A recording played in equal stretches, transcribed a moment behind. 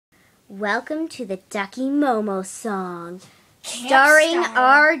Welcome to the Ducky Momo song, starring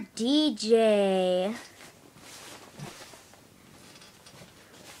our DJ.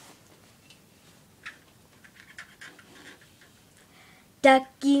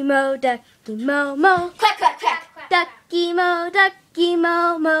 Ducky Momo, Quack, quack, quack. Ducky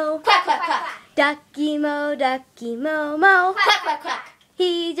Momo, Quack, quack, quack. Ducky Momo, Quack, quack, quack.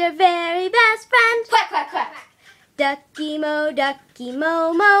 He's your very best friend. Quack, quack, quack. Ducky Momo,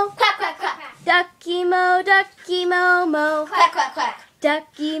 Quack, quack, quack. Ducky Momo, Quack, quack, quack.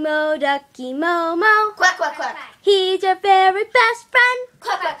 Ducky Momo, Quack, quack, quack. he's your very best friend.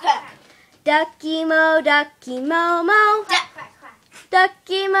 Quack, quack, quack. Ducky Momo, Quack, quack, quack.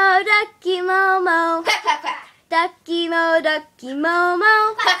 Ducky Momo, Quack, quack, quack. Ducky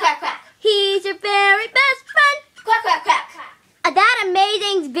Momo, Quack, quack, quack. he's your very best friend. Quack, quack, quack. That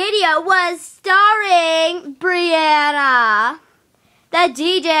amazing video was starring Brianna, the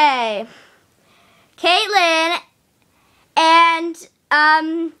DJ, Caitlin, and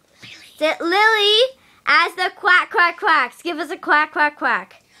Lily as the quack quack quacks. Give us a quack quack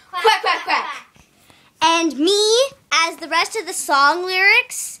quack. Quack, quack, quack. And me as the rest of the song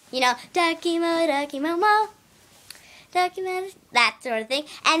lyrics. You know, Ducky Momo, Ducky Momo, that sort of thing.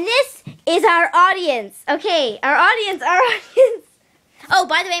 And this is our audience. Okay, our audience. Oh,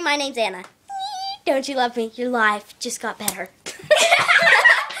 by the way, my name's Anna. Don't you love me? Your life just got better. The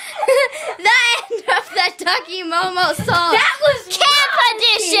end of the Ducky Momo song. That was Camp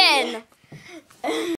Edition.